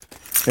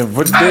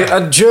Every day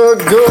I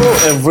juggle,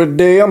 every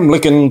day I'm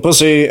licking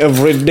pussy.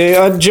 Every day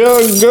I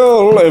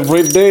juggle,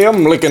 every day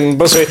I'm licking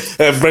pussy.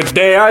 Every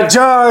day I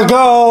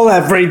juggle,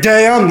 every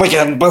day I'm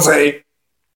licking pussy.